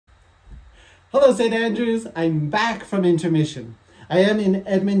Hello, St. Andrews. I'm back from intermission. I am in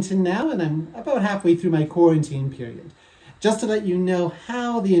Edmonton now, and I'm about halfway through my quarantine period. Just to let you know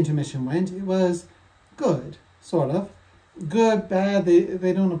how the intermission went, it was good, sort of. Good, bad,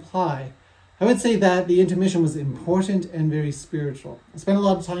 they don't apply. I would say that the intermission was important and very spiritual. I spent a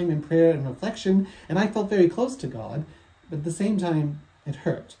lot of time in prayer and reflection, and I felt very close to God, but at the same time, it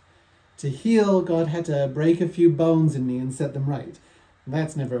hurt. To heal, God had to break a few bones in me and set them right.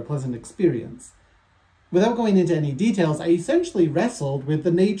 That's never a pleasant experience. Without going into any details, I essentially wrestled with the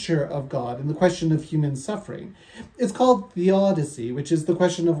nature of God and the question of human suffering. It's called theodicy, which is the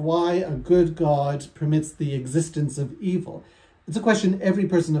question of why a good God permits the existence of evil. It's a question every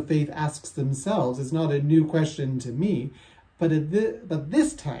person of faith asks themselves. It's not a new question to me, but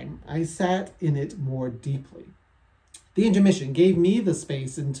this time I sat in it more deeply. The intermission gave me the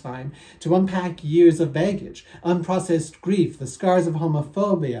space and time to unpack years of baggage, unprocessed grief, the scars of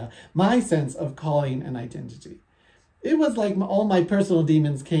homophobia, my sense of calling and identity. It was like all my personal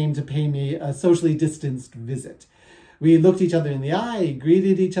demons came to pay me a socially distanced visit. We looked each other in the eye,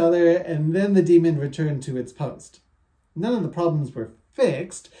 greeted each other, and then the demon returned to its post. None of the problems were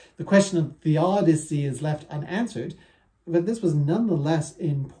fixed. The question of theodicy is left unanswered, but this was nonetheless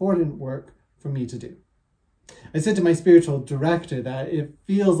important work for me to do. I said to my spiritual director that it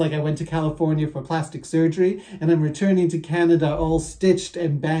feels like I went to California for plastic surgery and I'm returning to Canada all stitched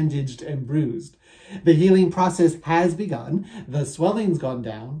and bandaged and bruised. The healing process has begun, the swelling's gone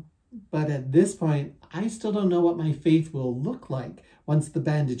down, but at this point, I still don't know what my faith will look like once the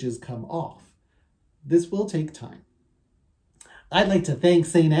bandages come off. This will take time. I'd like to thank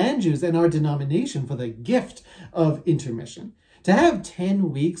St. Andrews and our denomination for the gift of intermission. To have 10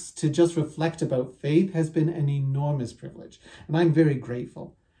 weeks to just reflect about faith has been an enormous privilege, and I'm very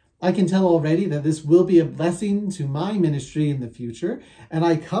grateful. I can tell already that this will be a blessing to my ministry in the future, and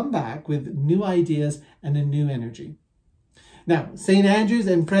I come back with new ideas and a new energy. Now, St. Andrews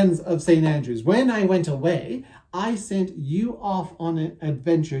and friends of St. Andrews, when I went away, I sent you off on an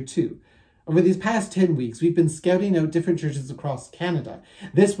adventure too. Over these past 10 weeks, we've been scouting out different churches across Canada.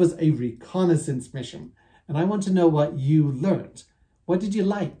 This was a reconnaissance mission. And I want to know what you learned. What did you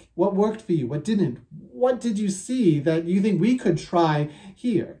like? What worked for you? What didn't? What did you see that you think we could try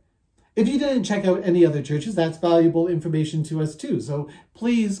here? If you didn't check out any other churches, that's valuable information to us too. So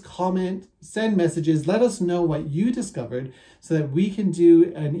please comment, send messages, let us know what you discovered so that we can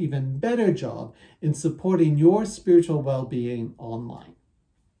do an even better job in supporting your spiritual well-being online.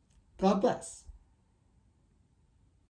 God bless.